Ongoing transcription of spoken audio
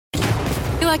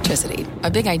Electricity,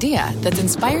 a big idea that's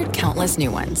inspired countless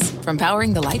new ones. From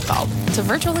powering the light bulb to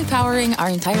virtually powering our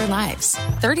entire lives.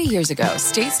 30 years ago,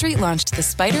 State Street launched the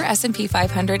Spider S&P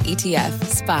 500 ETF,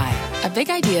 SPY. A big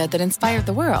idea that inspired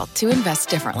the world to invest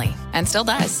differently. And still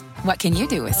does. What can you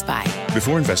do with SPY?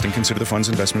 Before investing, consider the fund's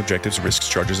investment objectives, risks,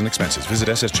 charges, and expenses. Visit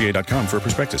ssga.com for a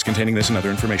prospectus containing this and other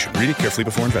information. Read it carefully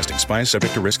before investing. SPY is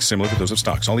subject to risks similar to those of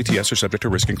stocks. All ETFs are subject to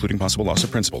risk, including possible loss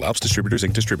of principal. Alps Distributors,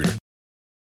 Inc. Distributor.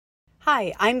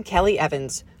 Hi, I'm Kelly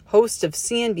Evans, host of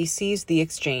CNBC's The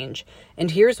Exchange,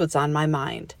 and here's what's on my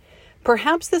mind.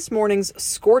 Perhaps this morning's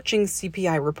scorching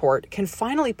CPI report can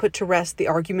finally put to rest the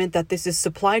argument that this is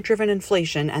supply-driven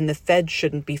inflation and the Fed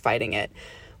shouldn't be fighting it.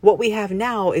 What we have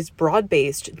now is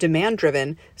broad-based,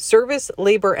 demand-driven, service,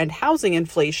 labor, and housing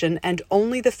inflation, and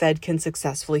only the Fed can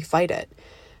successfully fight it.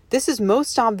 This is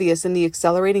most obvious in the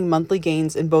accelerating monthly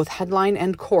gains in both headline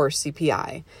and core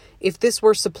CPI. If this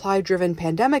were supply-driven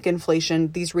pandemic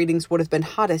inflation, these readings would have been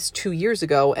hottest 2 years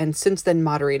ago and since then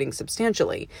moderating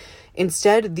substantially.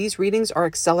 Instead, these readings are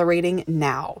accelerating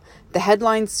now. The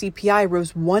headline CPI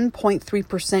rose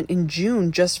 1.3% in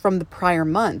June just from the prior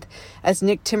month. As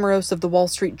Nick Timmeros of the Wall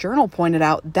Street Journal pointed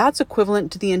out, that's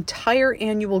equivalent to the entire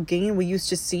annual gain we used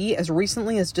to see as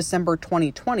recently as December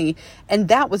 2020, and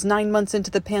that was 9 months into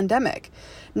the pandemic.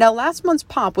 Now, last month's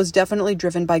pop was definitely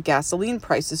driven by gasoline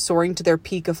prices soaring to their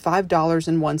peak of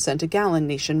 $5.01 a gallon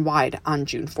nationwide on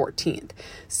June 14th.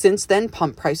 Since then,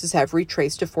 pump prices have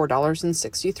retraced to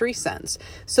 $4.63.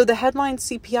 So the headline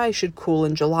CPI should cool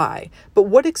in July. But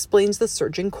what explains the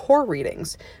surging core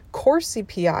readings? Core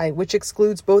CPI, which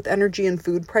excludes both energy and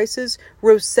food prices,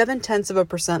 rose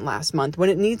 0.7% last month when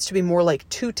it needs to be more like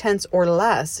 0.2 or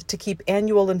less to keep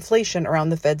annual inflation around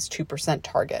the Fed's 2%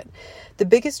 target. The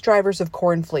biggest drivers of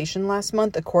core inflation last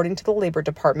month, according to the Labor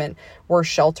Department, were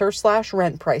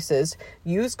shelter/rent prices,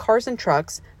 used cars and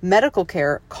trucks, medical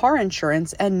care, car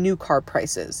insurance, and new car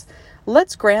prices.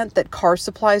 Let's grant that car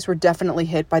supplies were definitely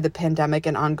hit by the pandemic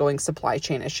and ongoing supply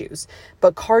chain issues,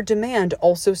 but car demand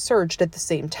also surged at the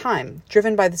same time,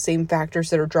 driven by the same factors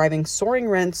that are driving soaring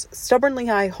rents, stubbornly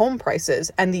high home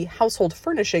prices, and the household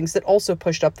furnishings that also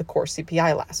pushed up the core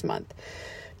CPI last month.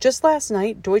 Just last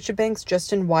night, Deutsche Bank's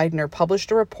Justin Widener published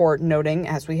a report noting,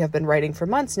 as we have been writing for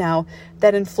months now,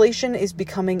 that inflation is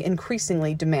becoming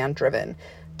increasingly demand-driven.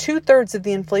 2/3 of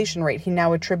the inflation rate he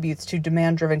now attributes to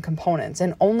demand-driven components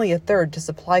and only 1/3 to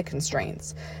supply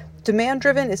constraints.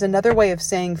 Demand-driven is another way of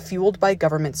saying fueled by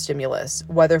government stimulus,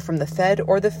 whether from the Fed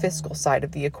or the fiscal side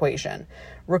of the equation.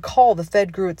 Recall, the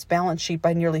Fed grew its balance sheet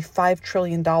by nearly $5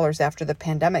 trillion after the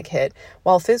pandemic hit,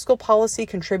 while fiscal policy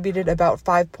contributed about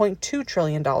 $5.2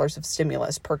 trillion of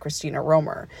stimulus, per Christina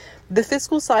Romer. The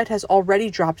fiscal side has already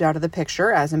dropped out of the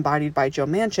picture, as embodied by Joe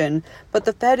Manchin, but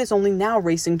the Fed is only now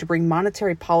racing to bring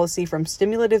monetary policy from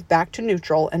stimulative back to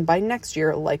neutral and by next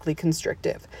year likely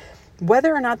constrictive.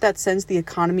 Whether or not that sends the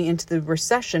economy into the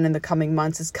recession in the coming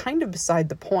months is kind of beside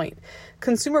the point.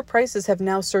 Consumer prices have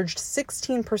now surged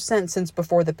 16% since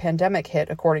before the pandemic hit,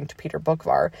 according to Peter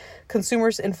Boockvar.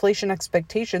 Consumers' inflation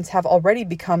expectations have already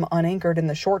become unanchored in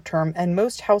the short term, and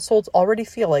most households already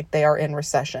feel like they are in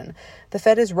recession. The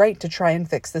Fed is right to try and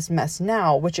fix this mess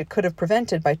now, which it could have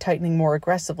prevented by tightening more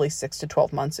aggressively 6 to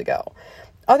 12 months ago.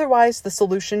 Otherwise, the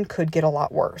solution could get a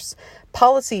lot worse.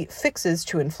 Policy fixes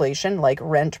to inflation, like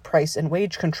rent, price, and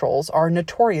wage controls, are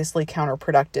notoriously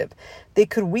counterproductive. They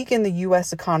could weaken the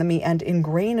U.S. economy and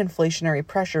ingrain inflationary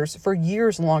pressures for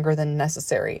years longer than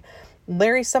necessary.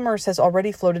 Larry Summers has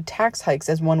already floated tax hikes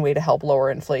as one way to help lower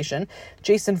inflation.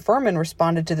 Jason Furman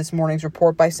responded to this morning's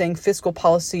report by saying fiscal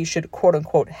policy should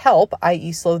quote-unquote help,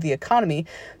 i.e. slow the economy,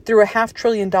 through $500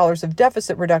 billion of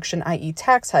deficit reduction, i.e.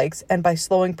 tax hikes, and by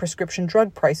slowing prescription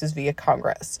drug prices via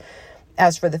Congress.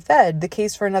 As for the Fed, the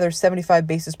case for another 75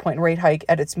 basis point rate hike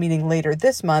at its meeting later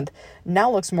this month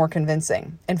now looks more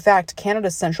convincing. In fact,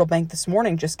 Canada's central bank this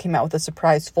morning just came out with a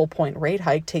surprise full-point rate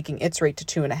hike, taking its rate to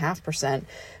 2.5%.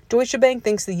 Deutsche Bank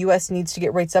thinks the U.S. needs to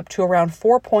get rates up to around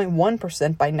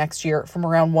 4.1% by next year from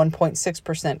around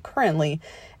 1.6% currently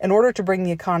in order to bring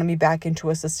the economy back into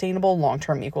a sustainable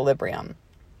long-term equilibrium.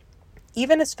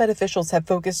 Even as Fed officials have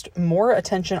focused more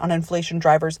attention on inflation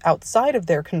drivers outside of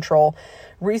their control,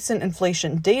 recent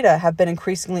inflation data have been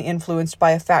increasingly influenced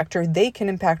by a factor they can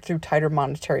impact through tighter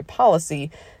monetary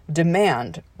policy,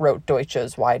 demand, wrote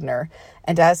Deutsche's Widener.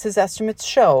 And as his estimates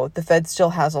show, the Fed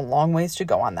still has a long ways to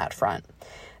go on that front.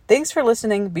 Thanks for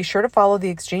listening. Be sure to follow the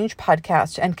Exchange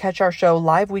podcast and catch our show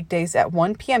live weekdays at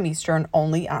 1 p.m. Eastern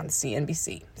only on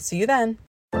CNBC. See you then.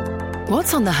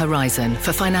 What's on the horizon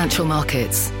for financial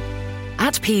markets?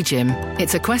 At PGIM,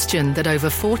 it's a question that over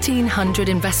 1,400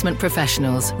 investment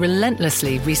professionals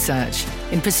relentlessly research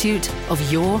in pursuit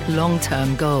of your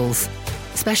long-term goals.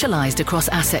 Specialised across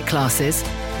asset classes,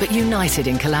 but united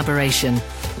in collaboration,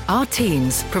 our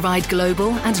teams provide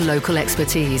global and local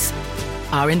expertise.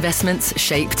 Our investments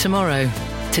shape tomorrow,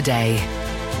 today.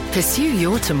 Pursue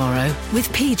your tomorrow with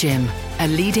PGIM, a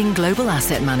leading global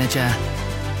asset manager.